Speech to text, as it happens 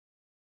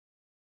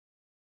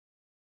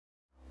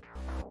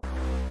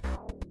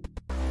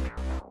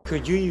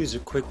Could you use a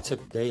quick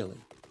tip daily?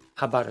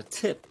 How about a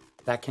tip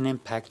that can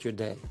impact your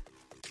day?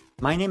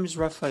 My name is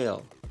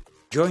Raphael.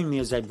 Join me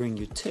as I bring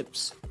you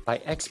tips by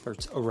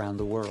experts around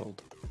the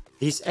world.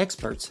 These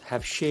experts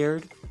have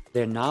shared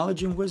their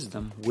knowledge and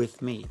wisdom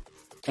with me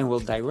and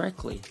will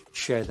directly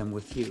share them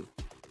with you.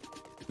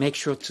 Make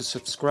sure to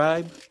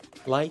subscribe,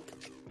 like,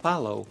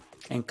 follow,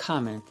 and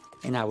comment,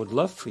 and I would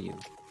love for you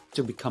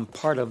to become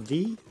part of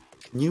the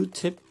New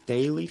Tip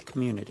Daily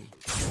community.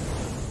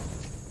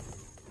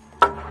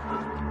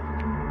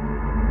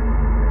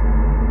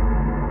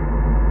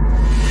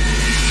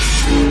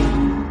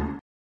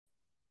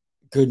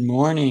 Good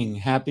morning.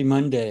 Happy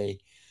Monday.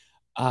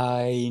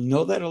 I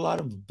know that a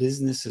lot of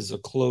businesses are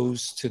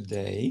closed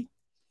today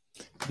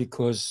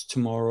because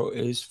tomorrow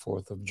is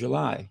 4th of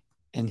July.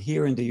 And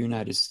here in the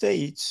United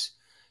States,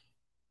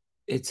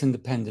 it's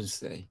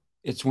Independence Day.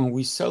 It's when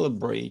we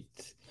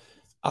celebrate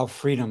our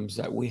freedoms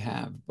that we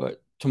have.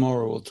 But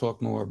tomorrow we'll talk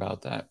more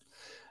about that.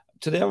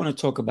 Today I want to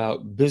talk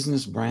about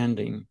business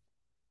branding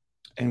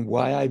and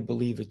why I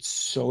believe it's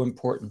so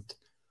important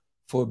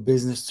for a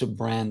business to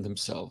brand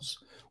themselves.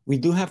 We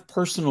do have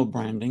personal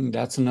branding.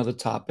 That's another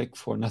topic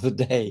for another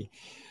day.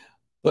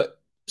 But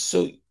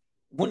so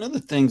one of the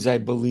things I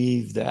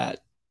believe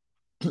that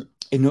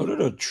in order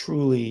to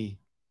truly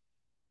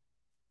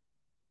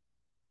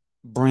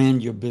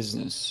brand your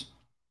business,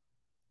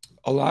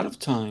 a lot of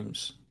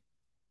times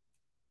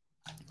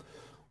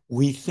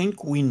we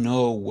think we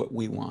know what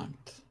we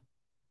want.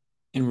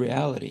 In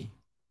reality,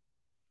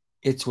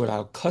 it's what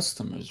our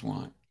customers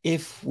want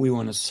if we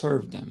want to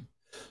serve them.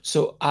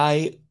 So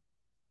I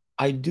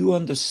do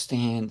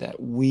understand that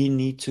we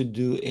need to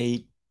do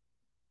a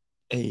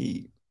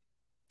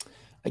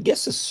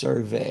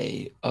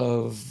survey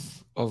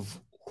of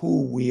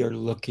who we are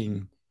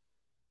looking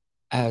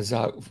as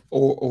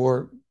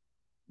or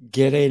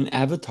get an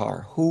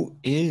avatar. Who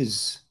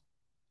is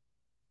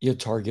your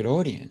target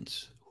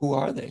audience? Who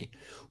are they?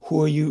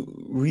 Who are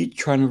you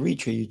trying to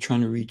reach? Are you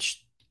trying to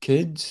reach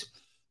kids?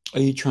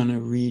 Are you trying to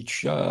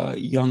reach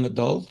young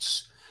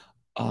adults?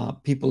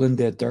 People in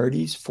their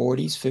 30s,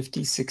 40s,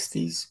 50s,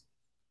 60s?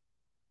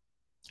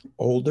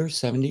 Older,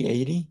 70,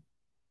 80?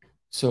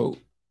 So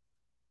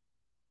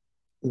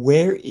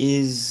where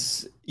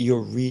is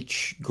your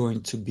reach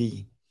going to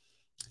be?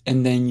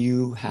 And then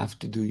you have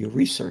to do your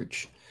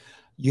research.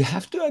 You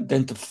have to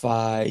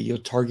identify your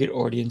target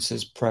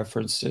audience's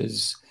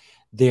preferences,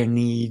 their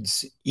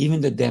needs,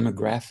 even the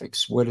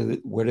demographics. Where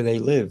do they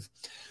live?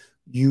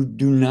 You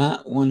do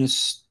not want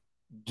to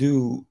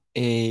do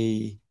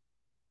a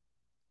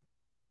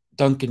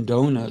Dunkin'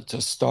 Donuts, a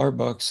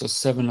Starbucks, a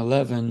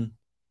 7-Eleven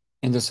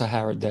in the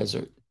Sahara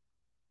Desert.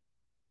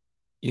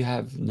 You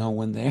have no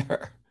one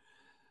there.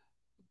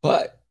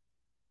 But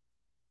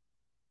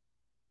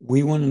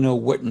we want to know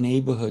what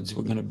neighborhoods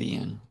we're going to be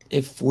in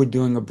if we're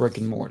doing a brick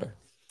and mortar.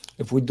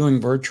 If we're doing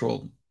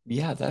virtual,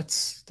 yeah,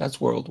 that's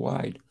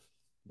worldwide.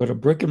 But a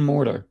brick and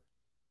mortar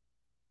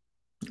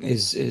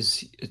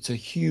it's a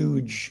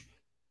huge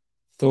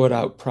thought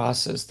out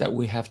process that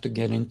we have to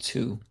get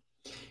into.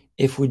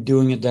 If we're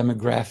doing a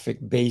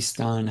demographic based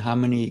on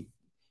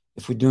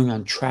if we're doing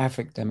on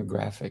traffic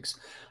demographics,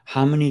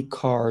 how many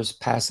cars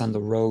pass on the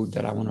road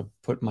that I want to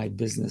put my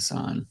business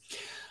on?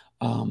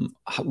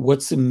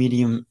 What's the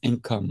medium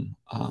income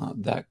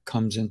that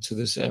comes into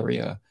this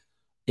area?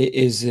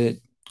 Is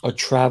it a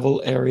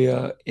travel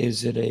area?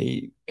 Is it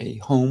a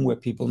home where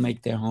people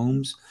make their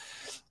homes?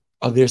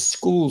 Are there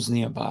schools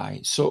nearby?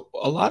 So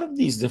a lot of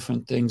these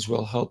different things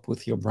will help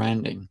with your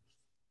branding.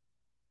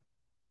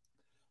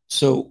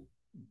 So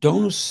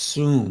don't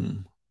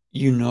assume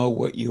you know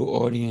what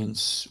your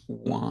audience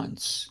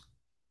wants.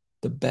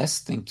 The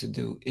best thing to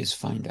do is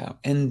find out.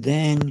 And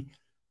then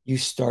you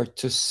start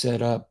to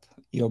set up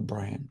your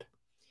brand.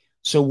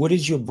 So what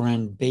is your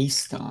brand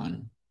based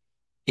on?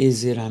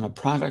 Is it on a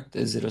product?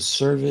 Is it a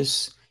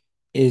service?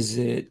 Is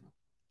it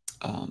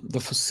the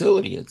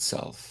facility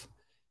itself?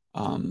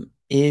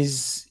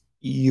 Is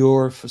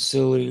your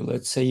facility,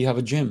 let's say you have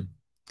a gym.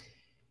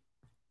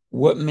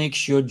 What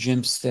makes your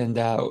gym stand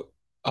out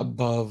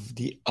above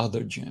the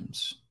other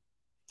gyms?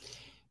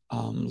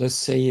 Let's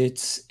say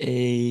it's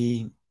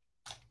a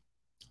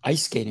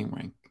ice skating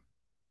rink,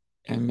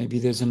 and maybe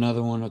there's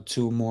another one or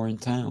two more in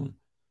town.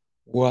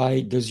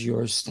 Why does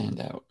yours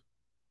stand out?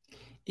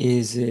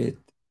 Is it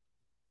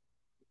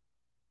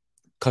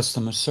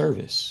customer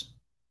service?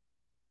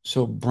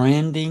 So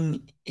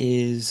branding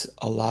is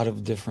a lot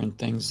of different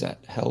things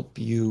that help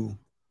you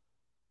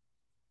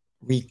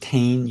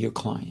retain your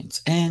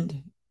clients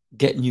and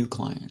get new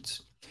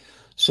clients.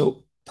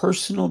 So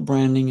personal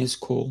branding is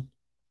cool,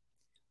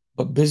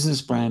 but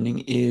business branding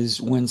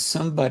is when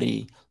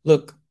somebody,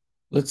 look,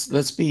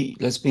 let's be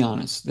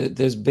honest.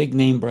 There's big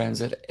name brands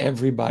that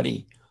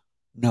everybody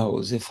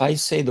knows. If I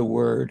say the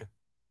word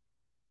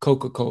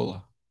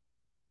Coca-Cola,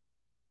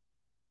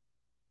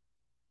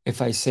 if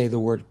I say the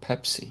word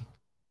Pepsi,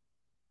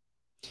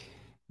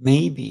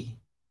 maybe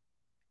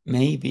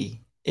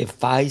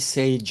if I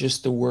say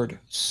just the word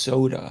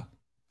soda,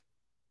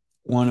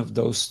 one of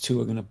those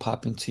two are going to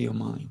pop into your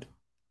mind.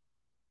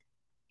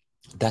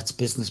 That's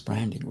business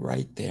branding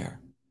right there.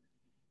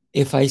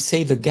 If I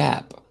say the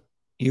Gap,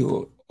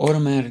 you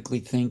automatically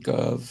think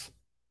of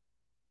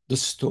the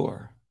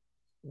store.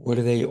 What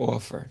do they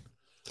offer?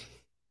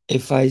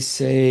 If I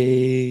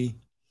say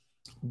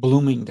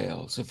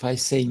Bloomingdale's, if I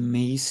say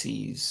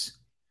Macy's,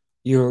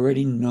 you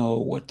already know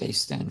what they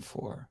stand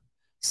for.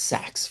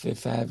 Saks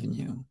Fifth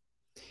Avenue.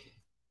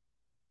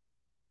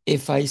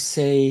 If I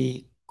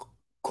say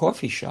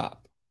coffee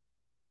shop,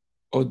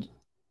 or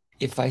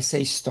if I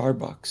say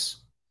Starbucks,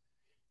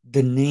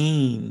 the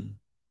name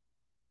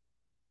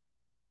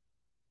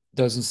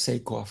doesn't say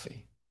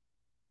coffee.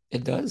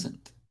 It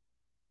doesn't.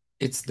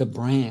 It's the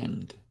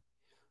brand.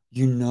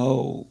 You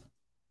know,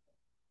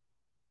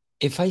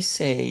 if I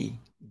say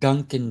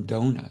Dunkin'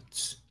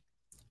 Donuts,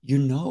 you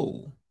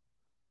know,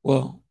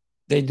 well,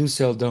 they do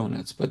sell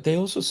donuts, but they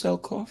also sell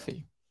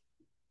coffee.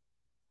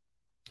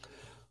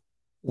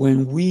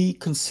 When we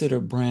consider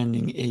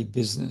branding a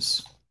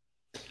business,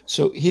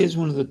 so here's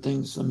one of the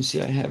things, let me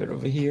see, I have it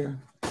over here.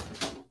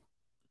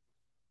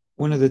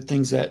 One of the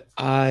things that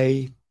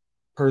I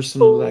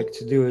personally like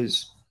to do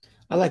is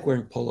I like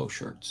wearing polo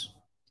shirts.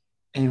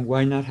 And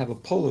why not have a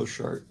polo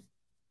shirt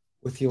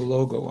with your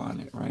logo on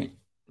it, right?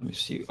 Let me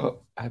see. Oh,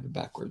 I have it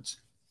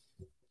backwards.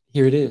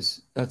 Here it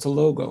is. That's a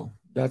logo.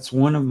 That's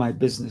one of my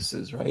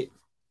businesses, right?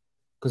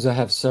 Because I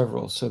have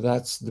several. So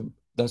that's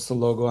the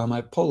logo on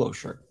my polo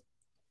shirt.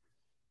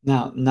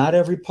 Now, not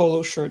every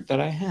polo shirt that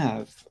I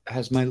have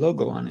has my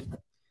logo on it.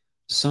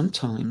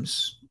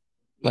 Sometimes,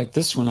 like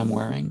this one I'm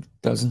wearing,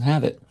 doesn't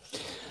have it.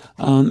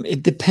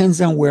 It depends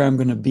on where I'm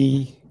going to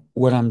be,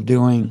 what I'm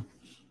doing.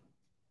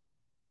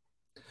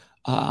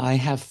 I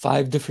have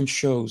 5 different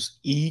shows.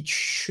 Each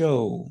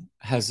show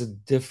has a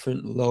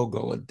different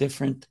logo, a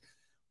different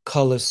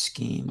color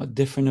scheme, a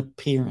different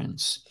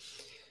appearance,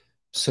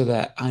 so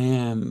that I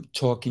am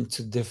talking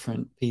to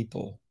different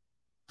people.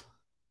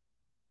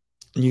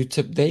 New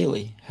Tip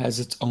Daily has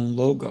its own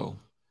logo.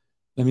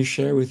 Let me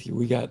share with you.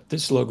 We got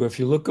this logo. If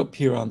you look up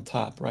here on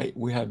top, right,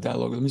 we have that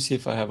logo. Let me see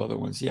if I have other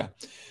ones. Yeah.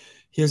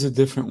 Here's a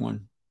different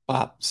one.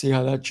 Bop. See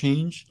how that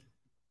changed?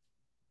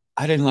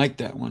 I didn't like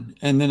that one.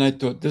 And then I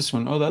thought this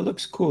one, oh, that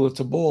looks cool.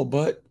 It's a ball,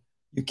 but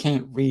you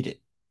can't read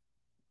it.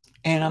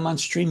 And I'm on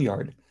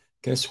StreamYard.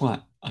 Guess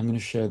what? I'm going to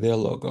share their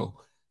logo.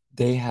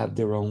 They have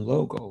their own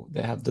logo.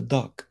 They have the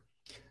duck.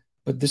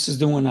 But this is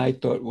the one I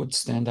thought would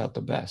stand out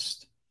the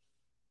best.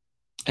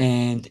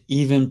 And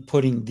even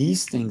putting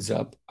these things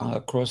up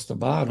across the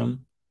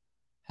bottom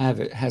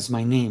has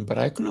my name. But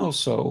I can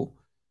also,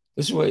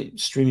 this is why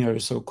StreamYard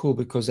is so cool,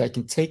 because I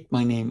can take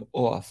my name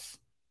off.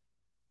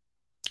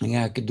 And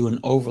yeah, I could do an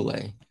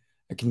overlay.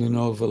 I can do an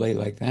overlay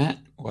like that,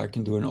 or I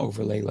can do an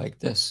overlay like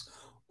this,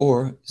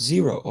 or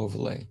zero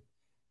overlay.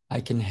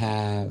 I can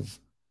have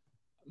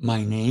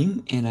my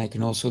name, and I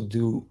can also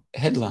do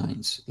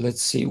headlines.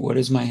 Let's see, what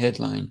is my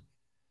headline?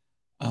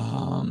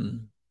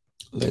 Um,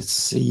 let's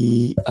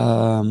see.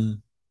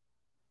 I'll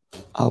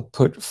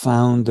put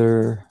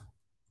founder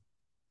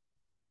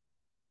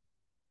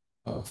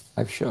of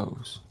 5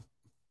 shows.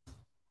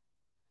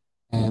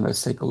 And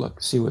let's take a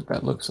look, see what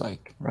that looks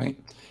like, right?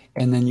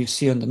 And then you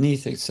see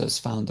underneath it says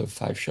founder of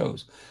 5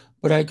 shows.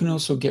 But I can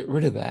also get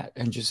rid of that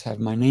and just have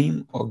my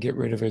name, or get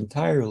rid of it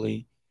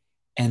entirely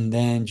and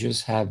then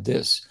just have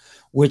this,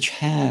 which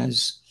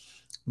has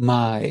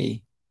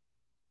my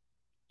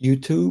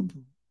YouTube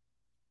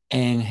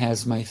and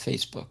has my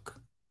Facebook,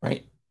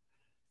 right?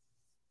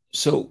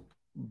 So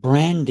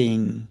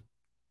branding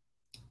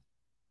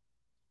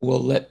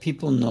will let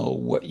people know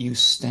what you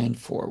stand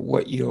for,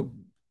 what your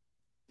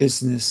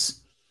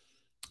business,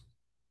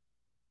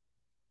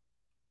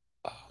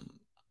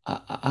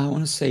 I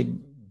want to say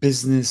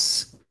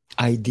business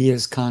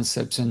ideas,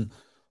 concepts, and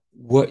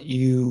what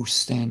you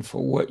stand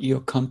for, what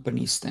your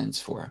company stands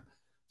for.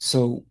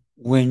 So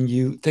when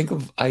you think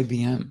of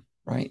IBM,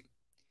 right?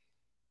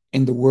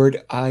 In the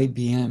word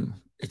IBM,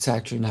 it's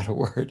actually not a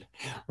word,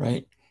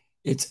 right?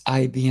 It's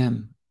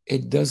IBM.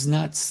 It does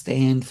not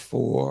stand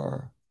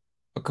for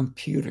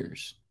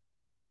computers.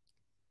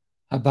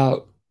 How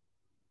about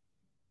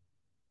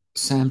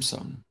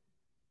Samsung?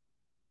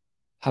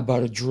 How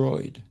about a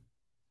Droid?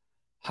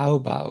 How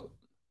about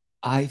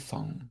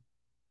iPhone,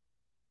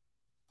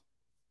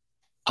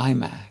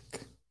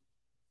 iMac?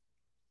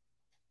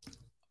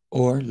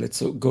 Or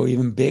let's go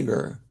even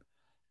bigger,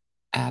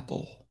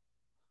 Apple.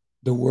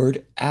 The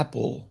word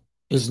Apple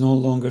is no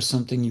longer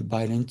something you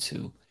bite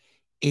into.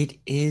 It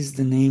is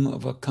the name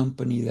of a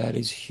company that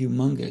is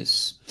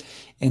humongous,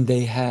 and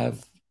they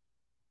have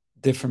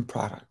different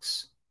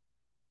products.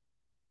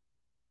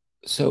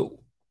 So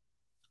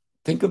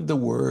think of the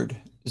word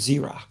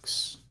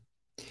Xerox.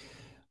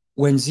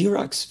 When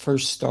Xerox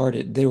first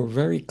started, they were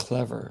very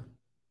clever.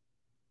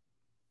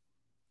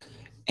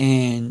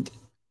 And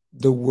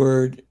the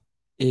word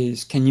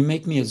is, can you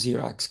make me a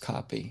Xerox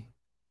copy?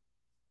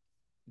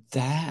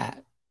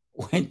 That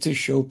went to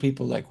show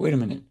people, like, wait a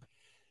minute,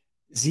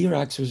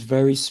 Xerox was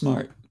very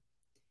smart.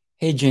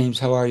 Hey, James,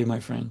 how are you, my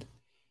friend?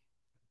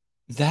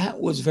 That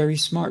was very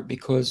smart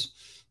because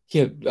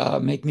here,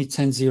 make me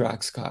 10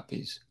 Xerox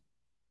copies.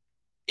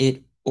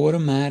 It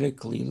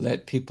automatically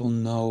let people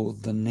know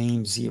the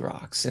name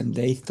Xerox, and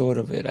they thought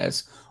of it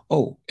as,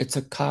 oh, it's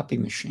a copy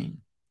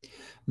machine.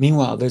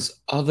 Meanwhile, there's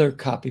other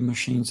copy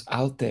machines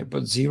out there,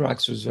 but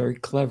Xerox was very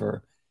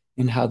clever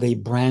in how they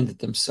branded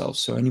themselves.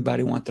 So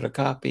anybody wanted a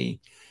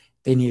copy,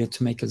 they needed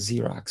to make a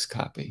Xerox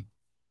copy.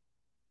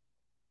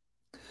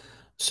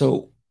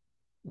 So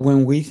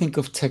when we think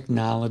of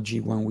technology,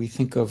 when we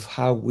think of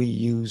how we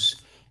use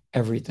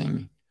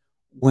everything,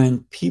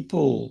 when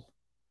people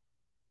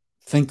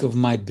think of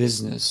my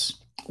business,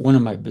 one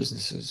of my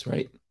businesses,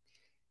 right?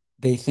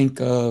 They think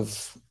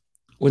of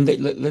when they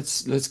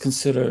let's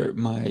consider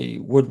my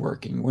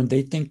woodworking. When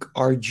they think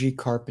RG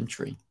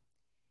carpentry,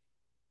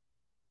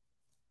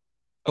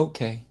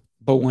 okay.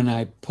 But when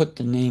I put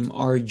the name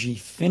RG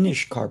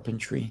finish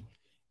carpentry,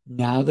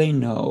 now they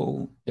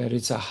know that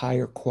it's a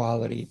higher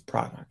quality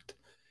product.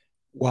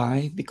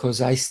 Why? Because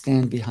I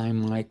stand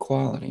behind my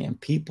quality, and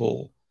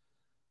people,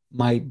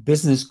 my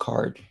business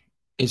card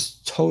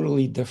is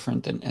totally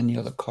different than any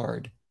other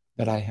card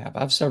that I have.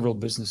 I have several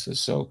businesses,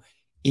 so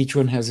each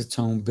one has its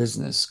own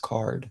business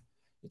card,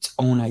 its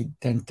own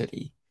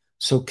identity.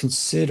 So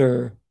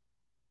consider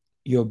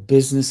your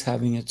business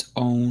having its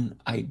own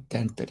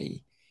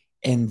identity,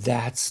 and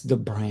that's the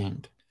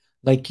brand.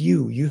 Like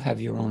you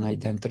have your own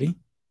identity.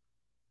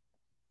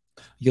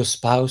 Your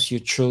spouse, your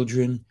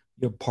children,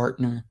 your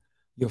partner,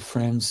 your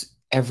friends,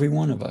 every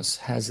one of us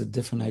has a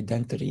different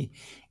identity,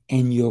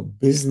 and your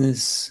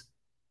business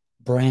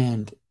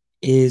brand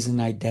is an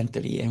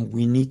identity, and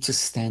we need to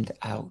stand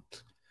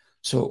out.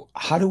 So,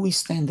 how do we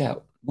stand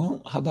out?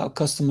 Well, how about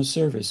customer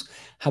service?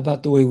 How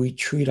about the way we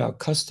treat our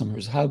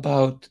customers? How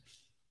about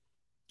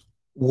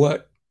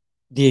what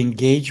the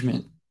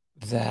engagement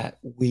that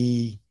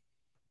we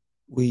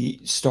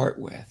start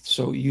with?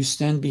 So you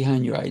stand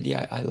behind your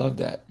idea. I love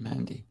that,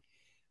 Mandy.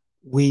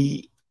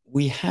 We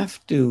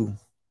have to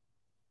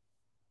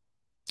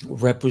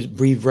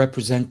be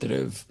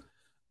representative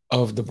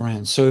of the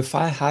brand. So if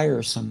I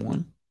hire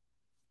someone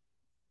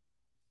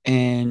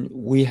and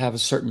we have a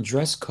certain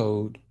dress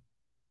code,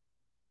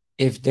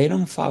 if they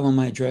don't follow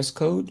my dress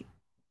code,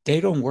 they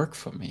don't work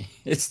for me.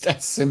 It's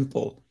that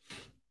simple.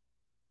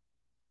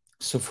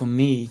 So for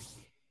me,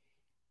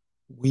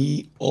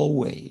 we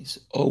always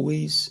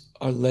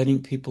are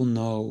letting people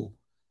know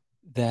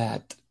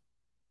that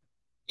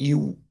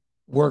you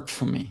work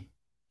for me,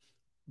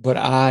 but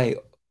I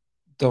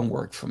don't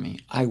work for me.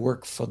 I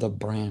work for the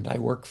brand, I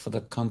work for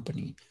the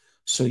company.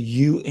 So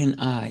you and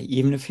I,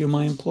 even if you're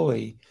my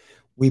employee,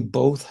 we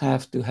both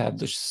have to have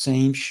the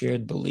same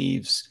shared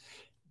beliefs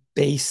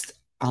based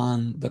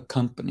on the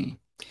company.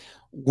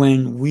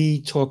 When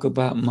we talk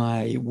about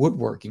my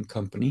woodworking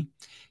company,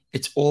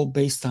 it's all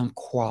based on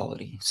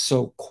quality.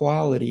 So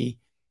quality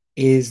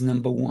is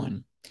number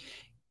one.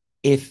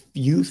 If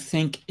you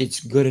think it's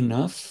good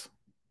enough,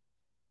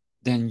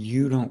 then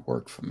you don't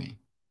work for me.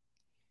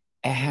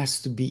 It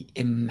has to be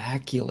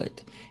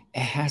immaculate. It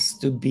has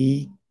to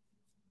be,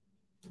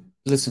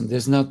 listen,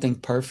 there's nothing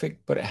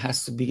perfect, but it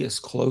has to be as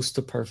close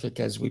to perfect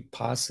as we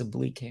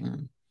possibly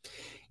can.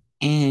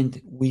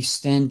 And we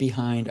stand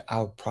behind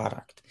our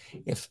product.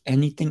 If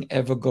anything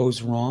ever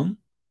goes wrong,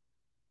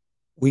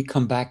 we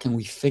come back and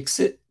we fix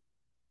it,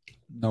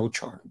 no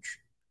charge.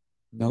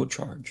 No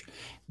charge.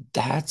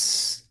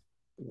 That's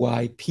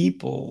why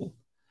people,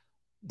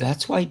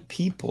 that's why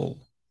people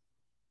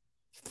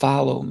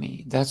follow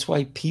me. That's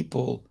why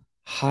people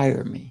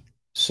hire me.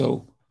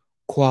 So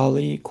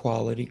quality,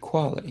 quality,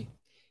 quality.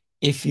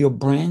 If your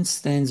brand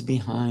stands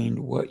behind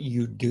what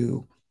you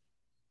do,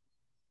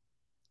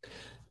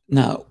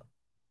 now,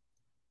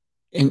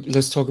 and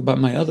let's talk about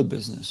my other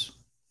business,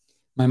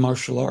 my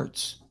martial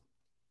arts.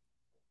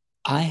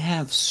 I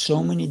have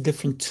so many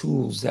different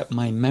tools that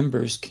my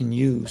members can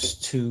use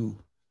to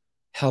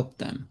help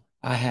them.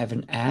 I have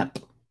an app,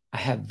 I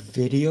have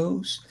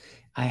videos,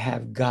 I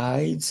have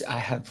guides, I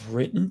have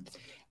written,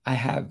 I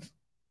have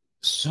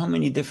so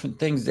many different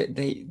things that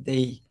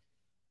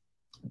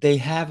they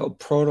have a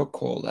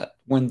protocol that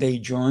when they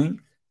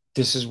join,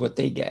 this is what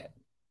they get.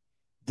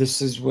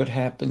 This is what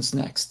happens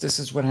next. This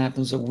is what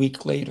happens a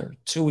week later,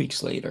 2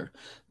 weeks later,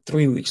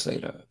 3 weeks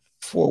later,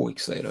 4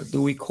 weeks later.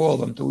 Do we call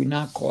them? Do we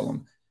not call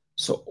them?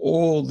 So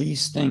all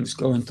these things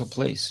go into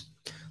place.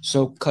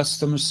 So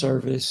customer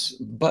service,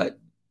 but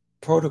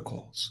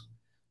protocols.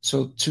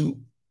 So to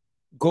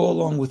go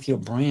along with your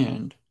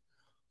brand,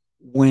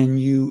 when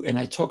you, and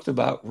I talked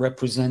about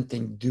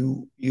representing,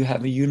 do you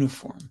have a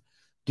uniform?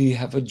 Do you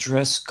have a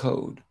dress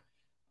code?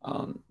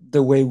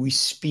 The way we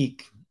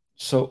speak.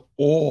 So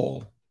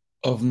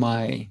of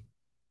my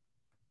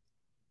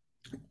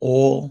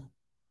all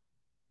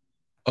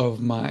of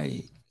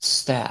my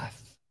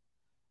staff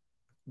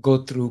go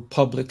through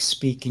public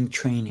speaking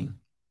training,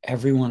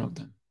 every one of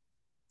them.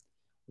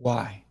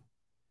 Why?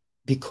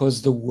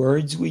 Because the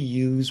words we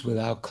use with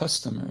our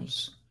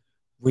customers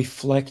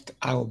reflect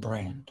our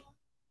brand.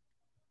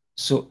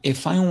 So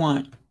if I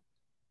want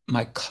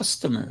my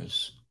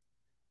customers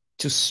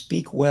to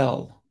speak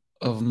well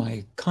of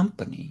my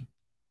company,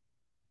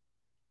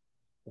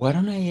 why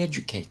don't I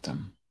educate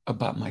them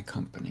about my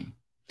company?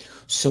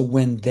 So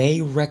when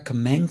they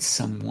recommend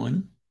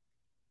someone,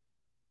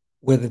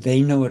 whether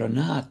they know it or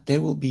not, they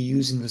will be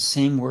using the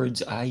same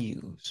words I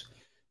use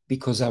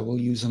because I will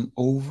use them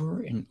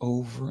over and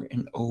over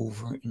and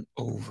over and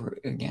over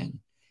again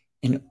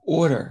in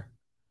order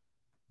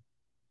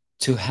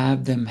to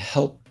have them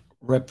help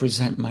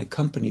represent my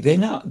company. They're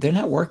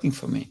not working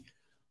for me,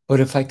 but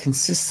if I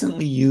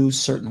consistently use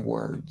certain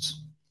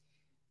words,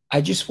 I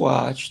just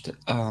watched.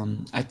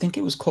 I think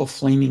it was called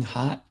Flaming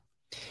Hot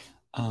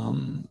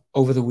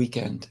over the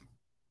weekend,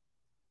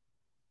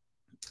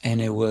 and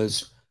it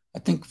was I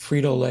think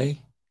Frito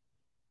Lay,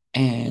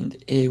 and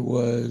it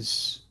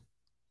was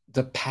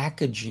the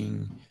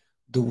packaging,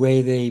 the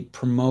way they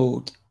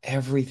promote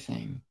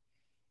everything.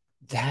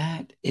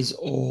 That is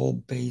all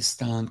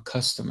based on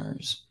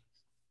customers.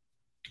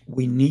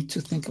 We need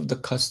to think of the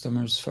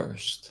customers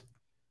first.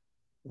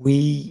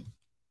 We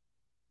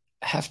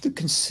have to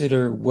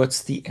consider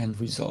what's the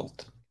end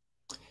result.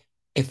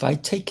 If I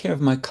take care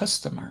of my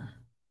customer,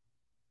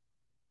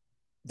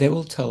 they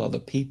will tell other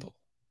people.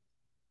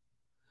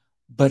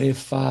 But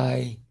if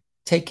I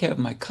take care of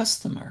my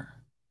customer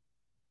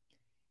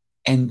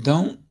and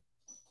don't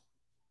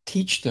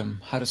teach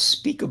them how to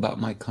speak about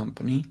my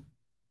company,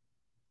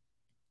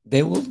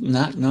 they will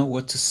not know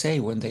what to say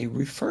when they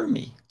refer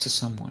me to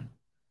someone.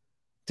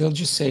 They'll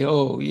just say,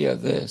 oh, yeah,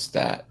 this,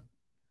 that.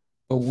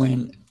 But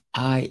when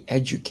I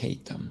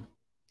educate them,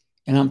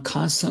 and I'm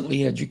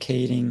constantly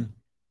educating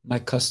my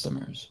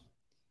customers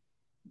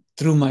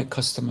through my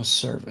customer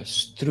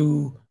service,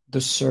 through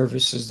the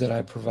services that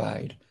I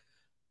provide,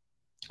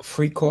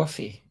 free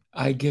coffee.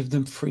 I give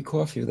them free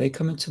coffee. They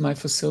come into my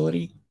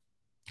facility,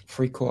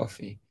 free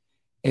coffee.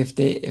 If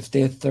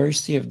they're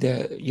thirsty, if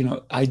they're,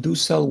 I do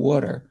sell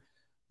water,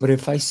 but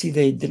if I see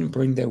they didn't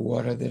bring their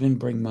water, they didn't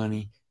bring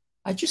money,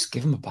 I just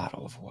give them a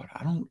bottle of water.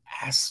 I don't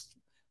ask,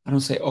 I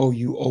don't say, oh,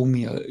 you owe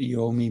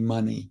me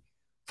money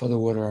for the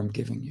water I'm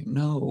giving you.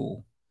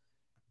 No,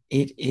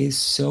 it is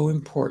so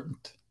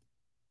important.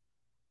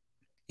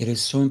 It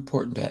is so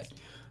important that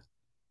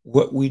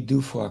what we do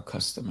for our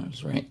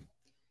customers, right?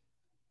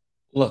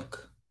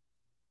 Look,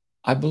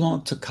 I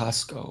belong to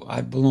Costco.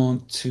 I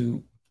belong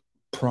to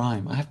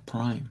Prime. I have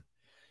Prime.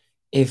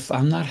 If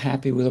I'm not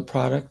happy with a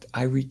product,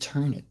 I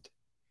return it.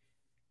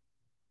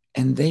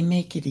 And they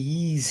make it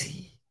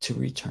easy to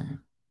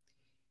return.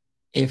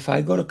 If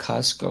I go to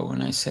Costco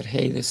and I said,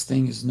 hey, this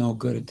thing is no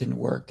good, it didn't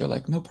work, they're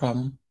like, no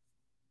problem.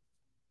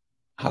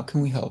 How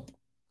can we help?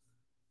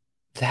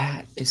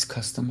 That is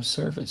customer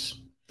service.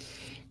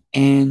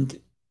 And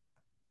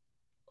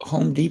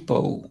Home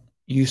Depot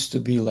used to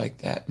be like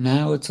that.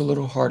 Now it's a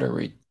little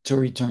harder to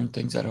return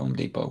things at Home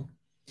Depot.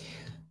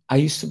 I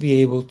used to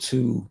be able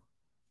to,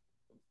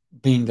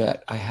 being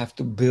that I have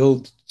to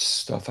build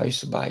stuff, I used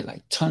to buy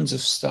like tons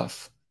of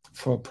stuff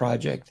for a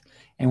project.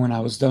 And when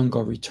I was done,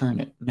 go return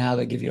it. Now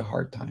they give you a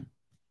hard time.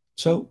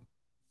 So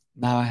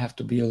now I have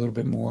to be a little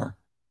bit more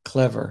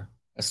clever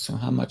as to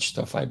how much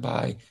stuff I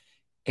buy.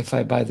 If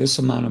I buy this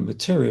amount of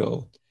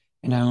material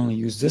and I only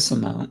use this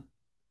amount,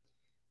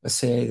 let's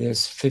say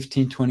there's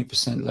 15,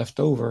 20% left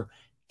over,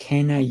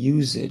 can I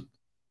use it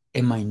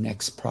in my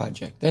next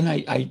project? Then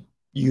I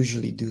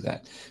usually do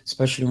that,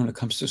 especially when it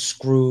comes to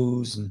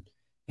screws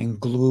and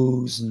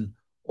glues and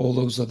all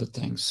those other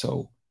things.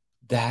 So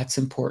that's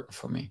important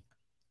for me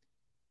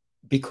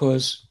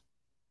because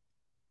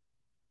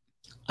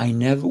I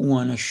never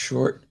want to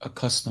short a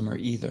customer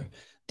either.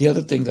 The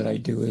other thing that I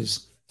do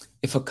is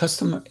if a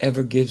customer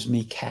ever gives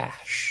me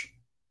cash,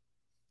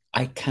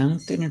 I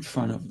count it in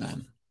front of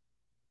them.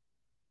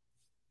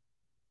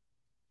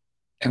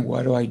 And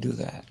why do I do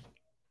that?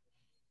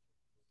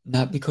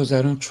 Not because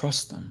I don't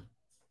trust them.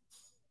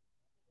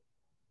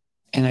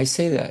 And I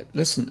say that,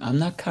 listen, I'm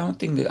not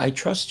counting that I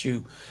trust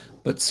you,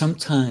 but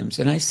sometimes,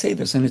 and I say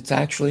this, and it's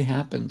actually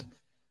happened.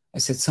 I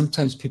said,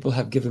 sometimes people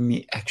have given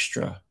me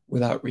extra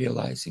without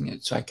realizing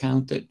it. So I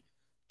count it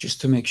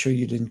just to make sure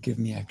you didn't give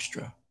me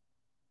extra.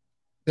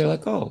 They're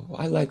like, oh,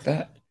 I like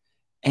that.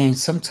 And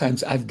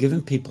sometimes I've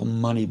given people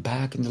money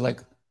back and they're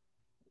like,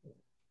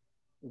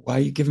 why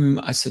are you giving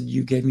me? I said,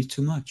 you gave me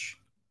too much.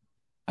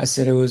 I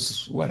said, it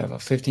was whatever,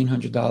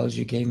 $1,500.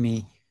 You gave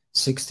me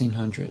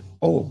 1,600.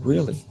 Oh,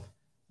 really?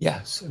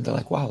 Yes. And they're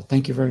like, wow,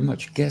 thank you very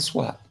much. Guess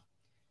what?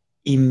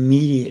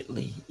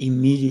 Immediately,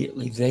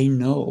 they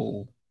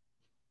know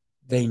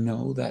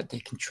that they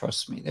can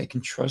trust me. They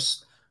can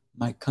trust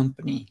my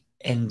company.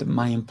 And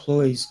my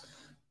employees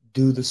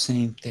do the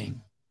same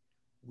thing.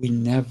 We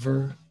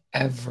never,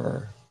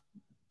 ever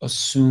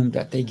assume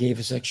that they gave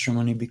us extra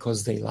money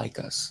because they like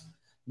us.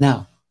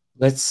 Now,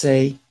 let's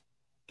say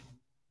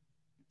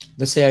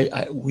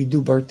we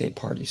do birthday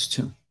parties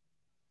too.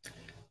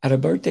 At a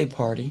birthday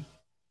party,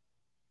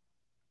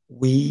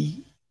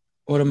 we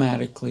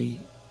automatically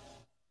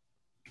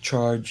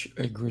charge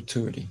a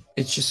gratuity.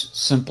 It's just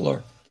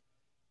simpler.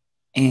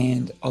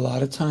 And a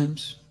lot of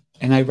times,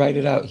 and I write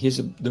it out.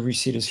 The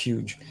receipt is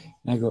huge.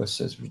 And I go, it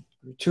says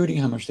gratuity,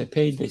 how much they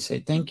paid. They say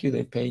thank you.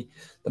 They pay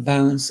the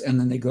balance, and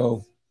then they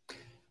go,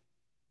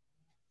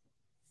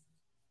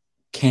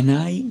 can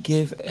I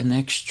give an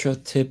extra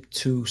tip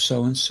to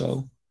so and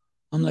so?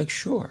 I'm like,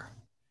 sure.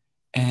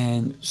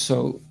 And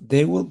so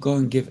they will go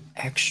and give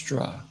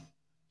extra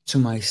to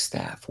my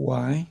staff.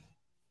 Why?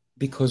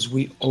 Because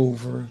we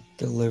over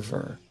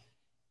deliver.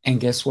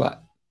 And guess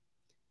what?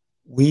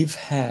 We've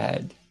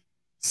had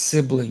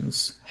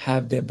siblings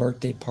have their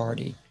birthday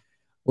party.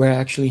 We're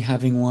actually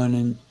having one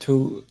in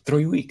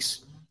 3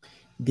 weeks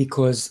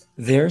because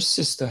their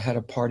sister had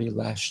a party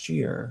last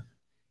year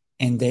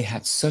and they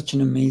had such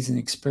an amazing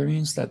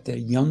experience that their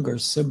younger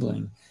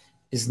sibling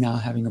is now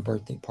having a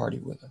birthday party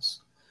with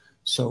us.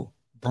 So,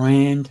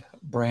 brand,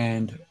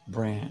 brand,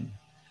 brand.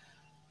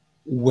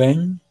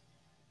 When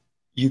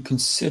you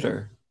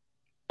consider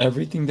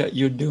everything that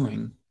you're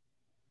doing,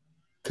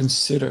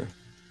 consider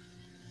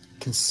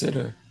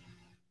consider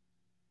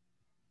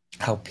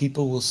how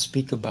people will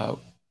speak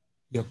about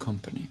your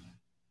company.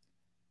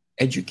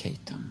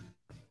 Educate them.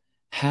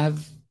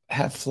 Have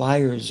have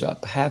flyers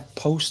up, have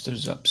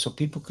posters up so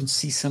people can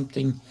see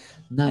something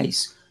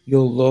nice.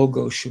 Your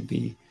logo should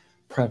be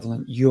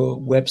prevalent. Your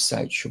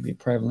website should be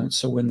prevalent.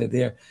 So when they're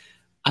there,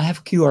 I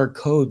have QR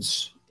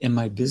codes in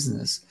my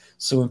business.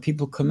 So when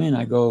people come in,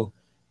 I go,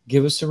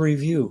 give us a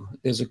review.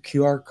 There's a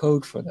QR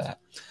code for that.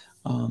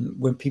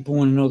 When people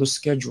want to know the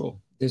schedule,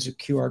 there's a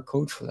QR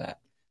code for that.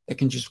 They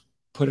can just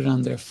put it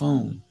on their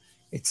phone.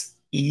 It's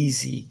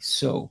easy.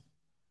 So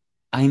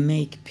I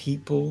make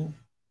people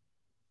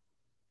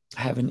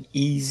have an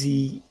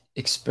easy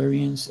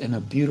experience and a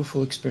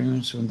beautiful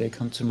experience when they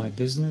come to my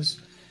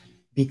business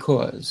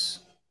because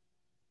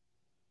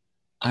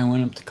I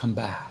want them to come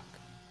back.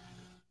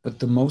 But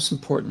the most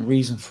important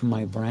reason for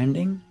my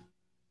branding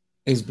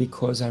is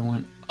because I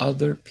want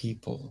other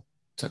people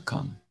to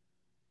come.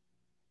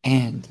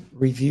 And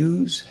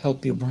reviews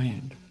help your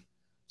brand.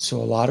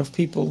 So a lot of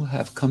people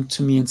have come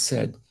to me and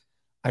said,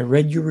 I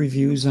read your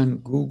reviews on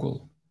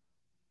Google.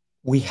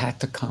 We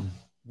had to come.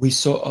 We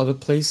saw other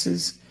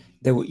places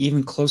that were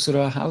even closer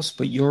to our house,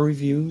 but your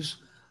reviews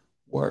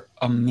were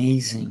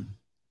amazing.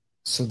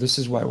 So this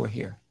is why we're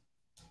here.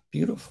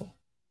 Beautiful.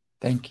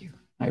 Thank you.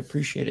 I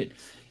appreciate it.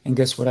 And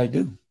guess what I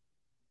do?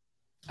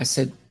 I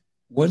said,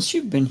 once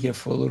you've been here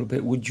for a little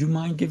bit, would you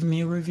mind giving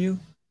me a review?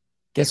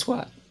 Guess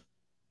what?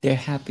 They're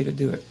happy to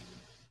do it.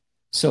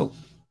 So,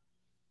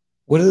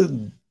 what are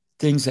the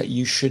things that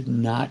you should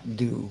not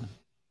do?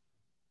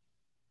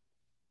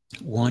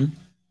 One,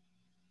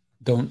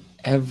 don't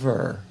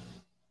ever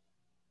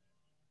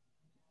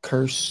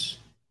curse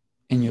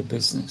in your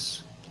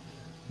business.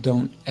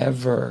 Don't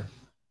ever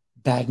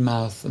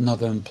badmouth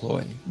another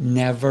employee.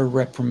 Never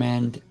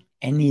reprimand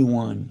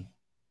anyone,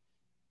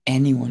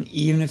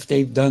 even if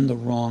they've done the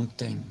wrong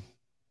thing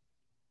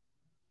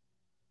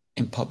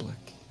in public.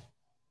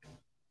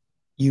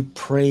 You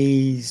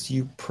praise,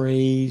 you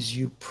praise,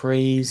 you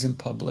praise in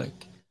public.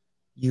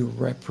 You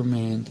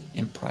reprimand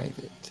in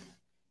private.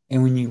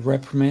 And when you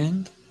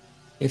reprimand,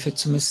 if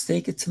it's a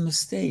mistake, it's a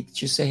mistake.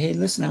 Just say, hey,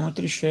 listen, I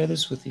wanted to share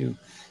this with you.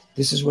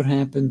 This is what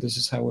happened. This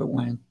is how it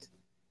went.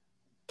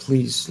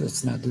 Please,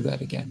 let's not do that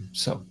again.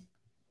 So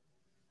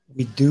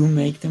we do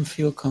make them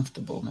feel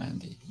comfortable,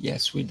 Mandy.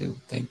 Yes, we do.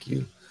 Thank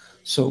you.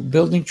 So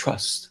building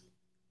trust,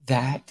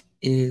 that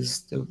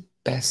is the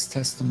best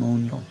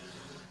testimonial.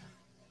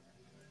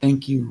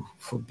 Thank you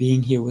for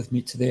being here with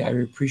me today. I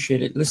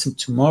appreciate it. Listen,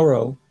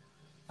 tomorrow,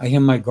 I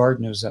hear my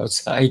gardeners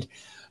outside.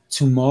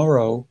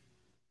 Tomorrow,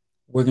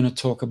 we're going to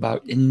talk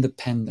about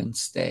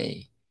Independence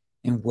Day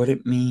and what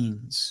it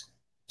means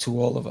to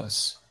all of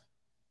us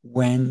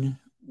when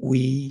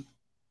we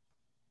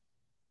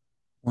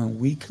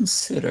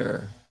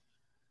consider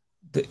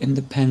the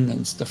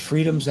independence, the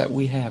freedoms that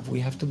we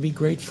have to be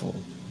grateful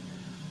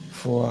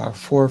for our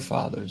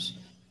forefathers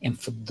and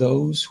for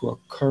those who are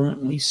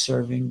currently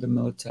serving the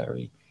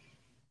military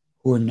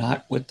who are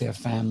not with their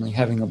family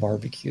having a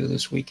barbecue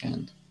this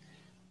weekend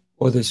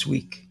or this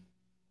week,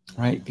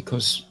 right?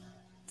 Because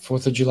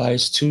 4th of July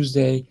is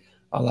Tuesday.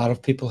 A lot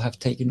of people have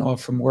taken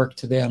off from work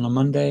today on a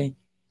Monday.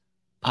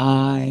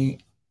 I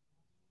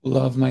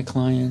love my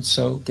clients.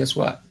 So, guess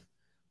what?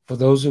 For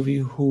those of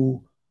you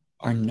who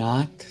are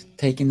not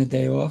taking the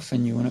day off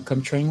and you want to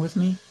come train with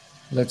me,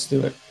 let's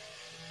do it.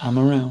 I'm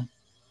around.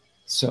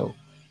 So,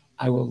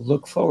 I will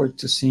look forward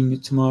to seeing you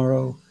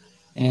tomorrow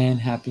and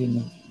happy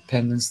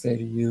Independence Day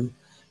to you.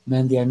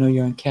 Mandy, I know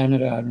you're in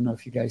Canada. I don't know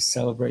if you guys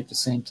celebrate the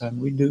same time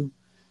we do,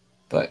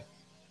 but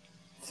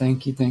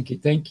thank you, thank you,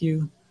 thank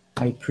you.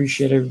 I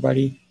appreciate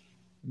everybody.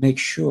 Make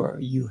sure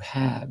you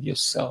have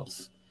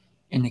yourself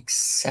an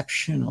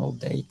exceptional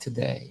day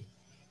today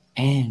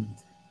and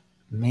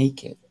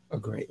make it a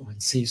great one.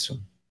 See you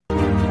soon.